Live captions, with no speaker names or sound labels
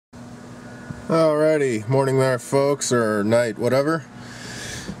Alrighty, morning there folks, or night, whatever.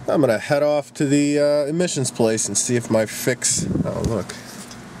 I'm gonna head off to the Emmissions place and see if my fix, oh look,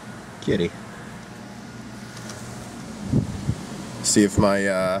 kitty. See if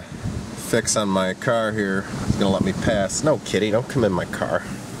my fix on my car here is gonna let me pass. No kitty, don't come in my car.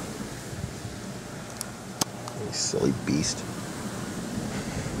 You silly beast.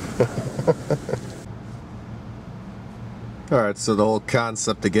 Alright, so the whole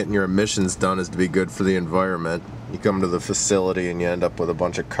concept of getting your emissions done is to be good for the environment. You come to the facility and you end up with a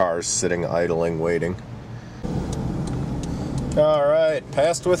bunch of cars sitting idling, waiting. Alright,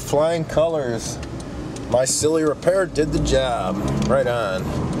 passed with flying colors. My silly repair did the job. Right on.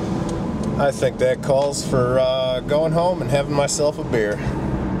 I think that calls for going home and having myself a beer.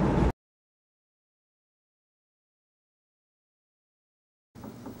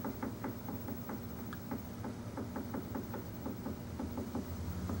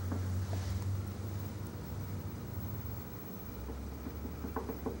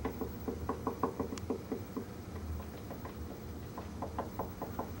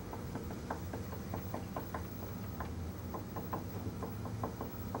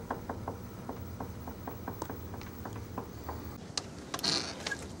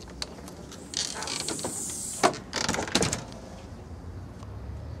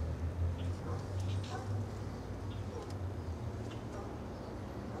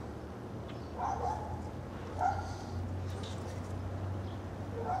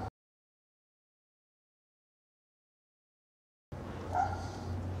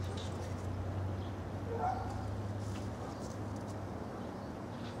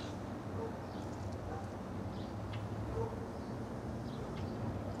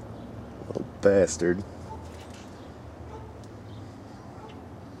 Bastard.